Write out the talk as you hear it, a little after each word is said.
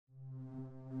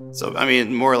So, I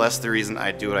mean, more or less the reason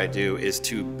I do what I do is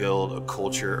to build a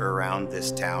culture around this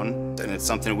town. And it's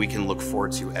something we can look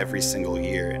forward to every single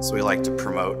year. So we like to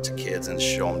promote to kids and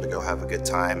show them to go have a good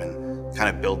time and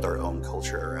kind of build their own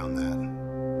culture around that.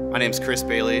 My name's Chris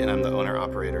Bailey and I'm the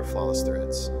owner-operator of Flawless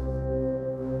Threads.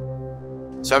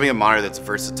 So having a monitor that's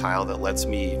versatile that lets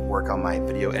me work on my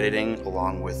video editing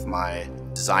along with my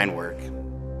design work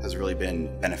has really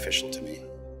been beneficial to me.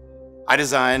 I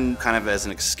design kind of as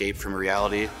an escape from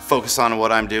reality, focus on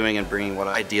what I'm doing and bringing what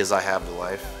ideas I have to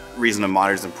life. The reason a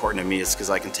monitor is important to me is because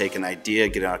I can take an idea,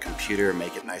 get it on a computer,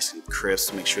 make it nice and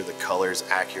crisp, make sure the color is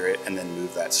accurate, and then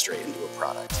move that straight into a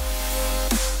product.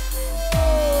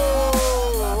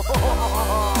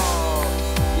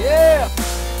 Yeah!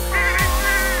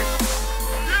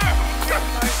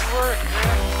 Nice work,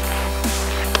 man.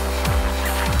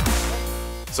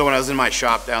 So when I was in my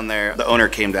shop down there, the owner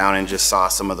came down and just saw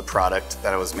some of the product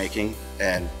that I was making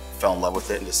and fell in love with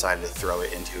it and decided to throw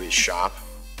it into his shop.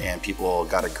 And people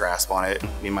got a grasp on it.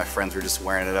 Me and my friends were just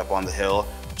wearing it up on the hill,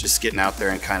 just getting out there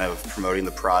and kind of promoting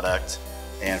the product.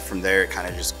 And from there, it kind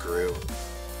of just grew.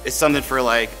 It's something for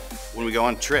like when we go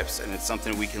on trips, and it's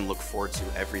something we can look forward to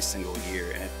every single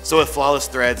year. So with Flawless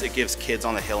Threads, it gives kids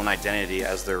on the hill an identity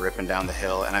as they're ripping down the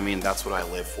hill. And I mean, that's what I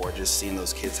live for, just seeing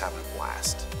those kids having a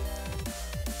blast.